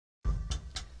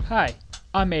Hi,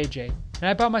 I'm AJ, and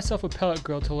I bought myself a pellet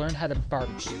grill to learn how to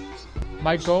barbecue.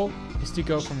 My goal is to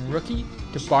go from rookie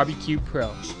to BBQ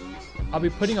Pro. I'll be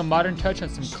putting a modern touch on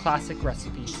some classic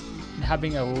recipes and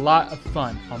having a lot of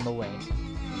fun on the way.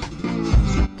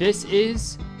 This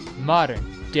is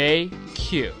Modern Day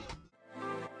Q.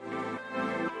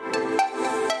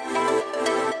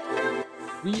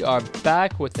 We are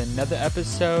back with another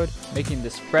episode, making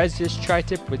this bread dish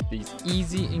tri-tip with these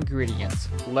easy ingredients.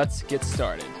 Let's get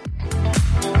started.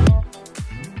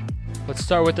 Let's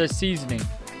start with our seasoning.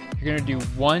 You're gonna do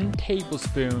 1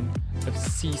 tablespoon of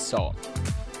sea salt.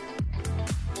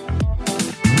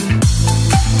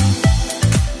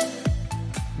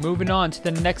 Moving on to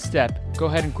the next step, go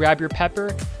ahead and grab your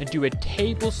pepper and do a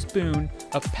tablespoon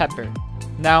of pepper.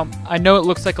 Now, I know it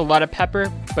looks like a lot of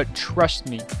pepper, but trust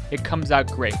me, it comes out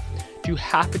great. Do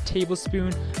half a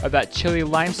tablespoon of that chili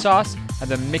lime sauce and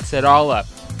then mix it all up.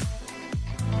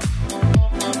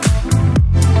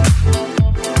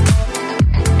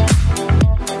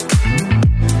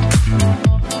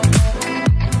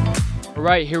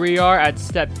 Alright, here we are at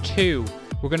step 2.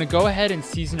 We're going to go ahead and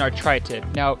season our tri-tip.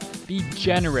 Now, be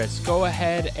generous. Go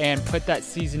ahead and put that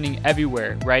seasoning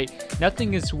everywhere, right?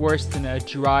 Nothing is worse than a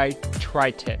dry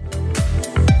tri-tip.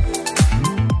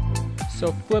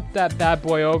 So flip that bad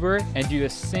boy over and do the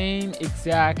same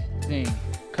exact thing.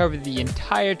 Cover the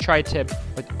entire tri-tip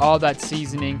with all that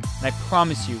seasoning, and I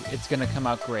promise you, it's going to come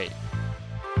out great.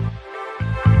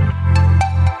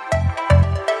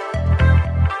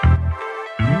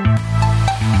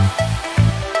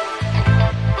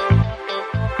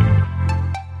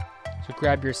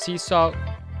 Grab your sea salt,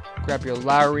 grab your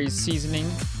Lowry's seasoning,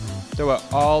 throw it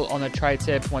all on the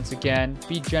tri-tip. Once again,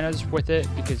 be generous with it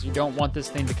because you don't want this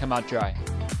thing to come out dry.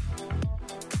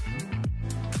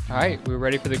 Alright, we're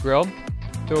ready for the grill.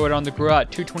 Throw it on the grill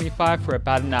at 225 for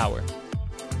about an hour.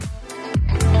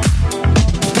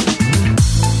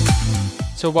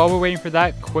 So while we're waiting for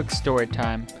that, quick story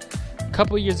time. A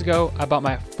couple years ago, I bought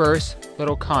my first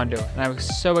little condo and I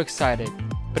was so excited.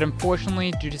 But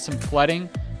unfortunately, due to some flooding,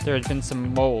 there had been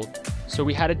some mold. So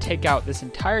we had to take out this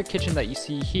entire kitchen that you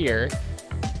see here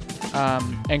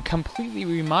and completely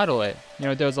remodel it. You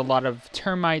know, there was a lot of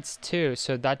termites too,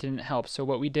 so that didn't help. So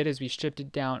what we did is we stripped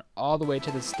it down all the way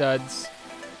to the studs.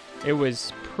 It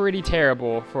was pretty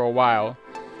terrible for a while.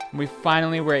 We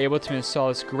finally were able to install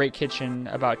this great kitchen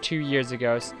about 2 years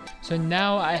ago. So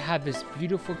now I have this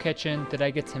beautiful kitchen that I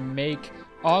get to make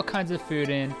all kinds of food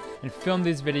in and film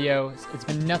these videos. It's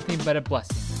been nothing but a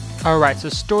blessing. Alright, so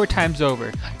story time's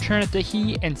over. Turn up the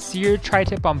heat and sear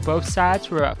tri-tip on both sides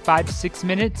for about 5 to 6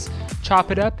 minutes. Chop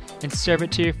it up and serve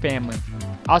it to your family.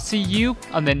 I'll see you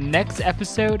on the next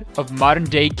episode of Modern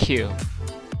Day Q.